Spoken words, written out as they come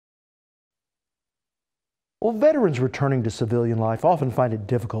Well, veterans returning to civilian life often find it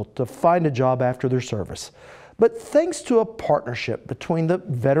difficult to find a job after their service. But thanks to a partnership between the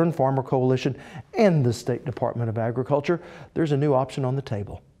Veteran Farmer Coalition and the State Department of Agriculture, there's a new option on the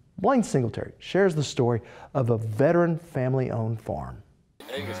table. Blaine Singletary shares the story of a veteran family-owned farm.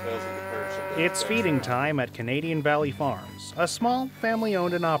 It's feeding time at Canadian Valley Farms, a small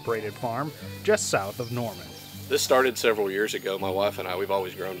family-owned and operated farm just south of Norman. This started several years ago. My wife and I, we've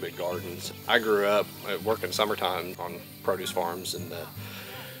always grown big gardens. I grew up working summertime on produce farms and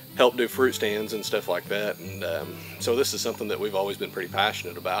helped do fruit stands and stuff like that. And so this is something that we've always been pretty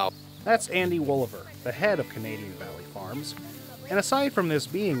passionate about. That's Andy Wooliver, the head of Canadian Valley Farms. And aside from this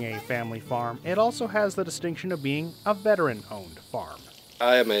being a family farm, it also has the distinction of being a veteran-owned farm.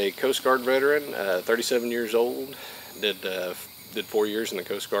 I am a Coast Guard veteran, 37 years old. Did 4 years in the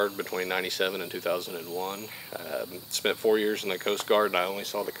Coast Guard between 97 and 2001. Spent 4 years in the Coast Guard and I only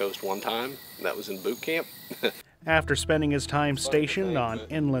saw the coast one time, and that was in boot camp. After spending his time stationed on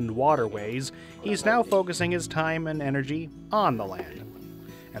inland waterways, he's now focusing his time and energy on the land.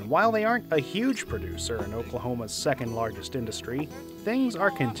 And while they aren't a huge producer in Oklahoma's second largest industry, things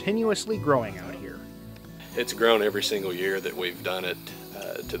are continuously growing out here. It's grown every single year that we've done it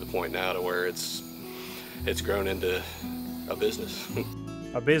to the point now to where it's grown into a business.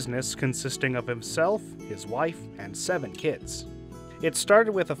 A business consisting of himself, his wife, and 7 kids. It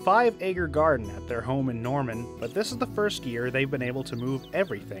started with a 5-acre garden at their home in Norman, but this is the first year they've been able to move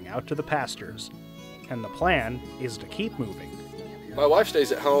everything out to the pastures. And the plan is to keep moving. My wife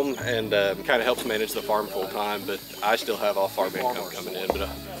stays at home and kind of helps manage the farm full time, but I still have off-farm income coming in. But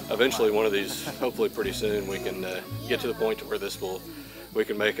eventually one of these, hopefully pretty soon, we can get to the point where we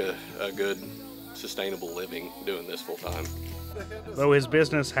can make a good sustainable living doing this full time. Though his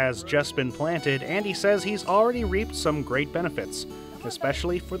business has just been planted, Andy says he's already reaped some great benefits,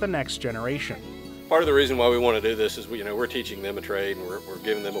 especially for the next generation. Part of the reason why we want to do this is we're teaching them a trade and we're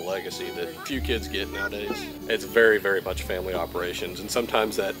giving them a legacy that few kids get nowadays. It's very, very much family operations, and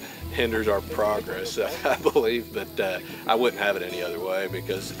sometimes that hinders our progress, I believe, but I wouldn't have it any other way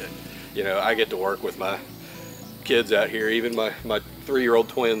because, I get to work with my kids out here. Even my 3-year-old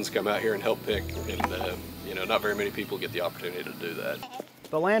twins come out here and help pick, and not very many people get the opportunity to do that.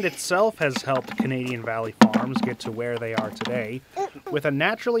 The land itself has helped Canadian Valley Farms get to where they are today. With a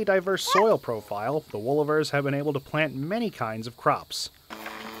naturally diverse soil profile, the Woolivers have been able to plant many kinds of crops,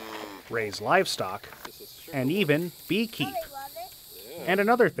 raise livestock, and even beekeep. And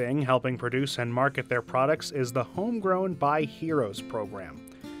another thing helping produce and market their products is the Homegrown by Heroes program.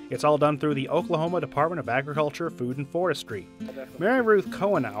 It's all done through the Oklahoma Department of Agriculture, Food and Forestry. Mary Ruth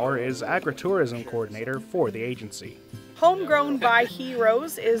Cohenauer is agritourism coordinator for the agency. Homegrown by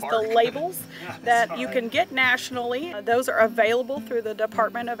Heroes is the labels that you can get nationally. Those are available through the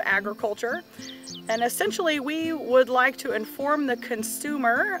Department of Agriculture. And essentially we would like to inform the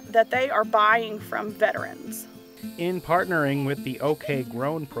consumer that they are buying from veterans. In partnering with the OK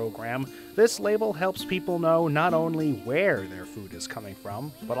Grown program, this label helps people know not only where their food is coming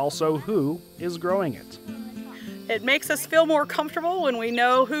from, but also who is growing it. It makes us feel more comfortable when we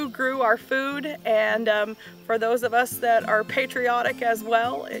know who grew our food, and for those of us that are patriotic as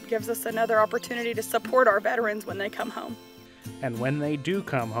well, it gives us another opportunity to support our veterans when they come home. And when they do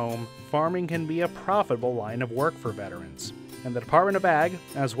come home, farming can be a profitable line of work for veterans. And the Department of Ag,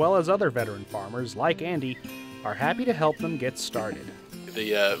 as well as other veteran farmers like Andy, are happy to help them get started.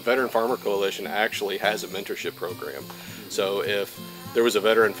 The Veteran Farmer Coalition actually has a mentorship program. So if there was a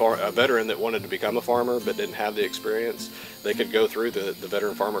veteran that wanted to become a farmer but didn't have the experience, they could go through the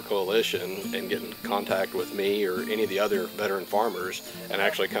Veteran Farmer Coalition and get in contact with me or any of the other veteran farmers and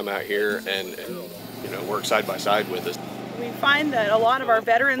actually come out here and work side by side with us. We find that a lot of our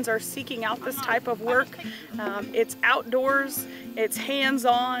veterans are seeking out this type of work. It's outdoors, it's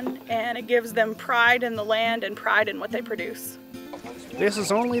hands-on, and it gives them pride in the land and pride in what they produce. This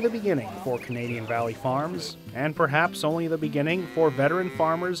is only the beginning for Canadian Valley Farms, and perhaps only the beginning for veteran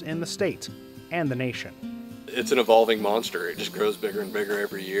farmers in the state and the nation. It's an evolving monster. It just grows bigger and bigger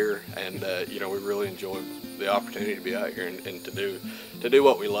every year, and we really enjoy the opportunity to be out here and to do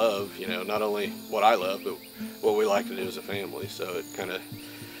what we love. Not only what I love, but what we like to do as a family. So it kind of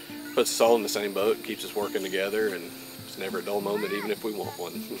puts us all in the same boat and keeps us working together, and it's never a dull moment, even if we want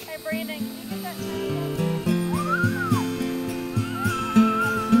one. Hey Brandon, can you get that?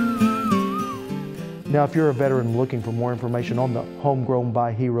 Now, if you're a veteran looking for more information on the Homegrown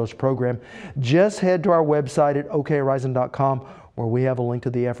by Heroes program, just head to our website at okhorizon.com, where we have a link to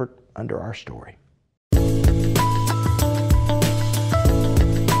the effort under our story.